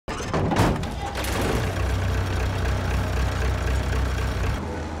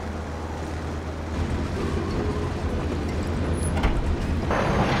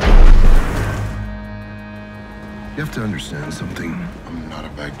You have to understand something. I'm not a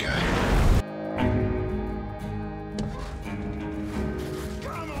bad guy.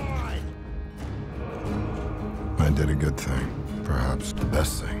 Come on! I did a good thing. Perhaps the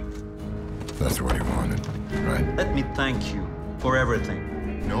best thing. That's what he wanted, right? Let me thank you for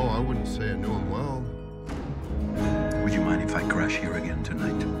everything. No, I wouldn't say I knew him well. Would you mind if I crash here again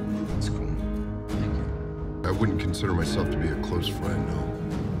tonight? It's cool. Thank you. I wouldn't consider myself to be a close friend, no.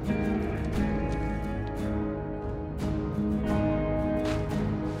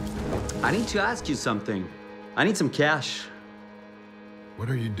 I need to ask you something. I need some cash. What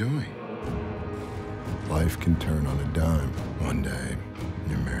are you doing? Life can turn on a dime. One day,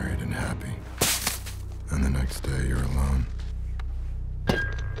 you're married and happy. And the next day, you're alone. Get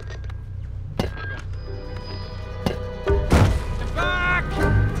back!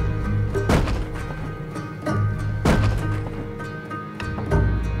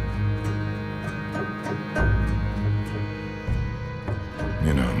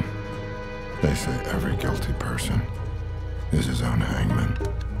 You know, they say every guilty person is his own hangman.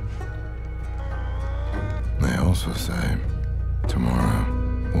 They also say tomorrow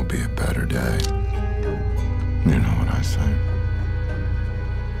will be a better day. You know what I say?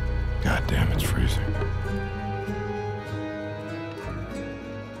 God damn, it's freezing.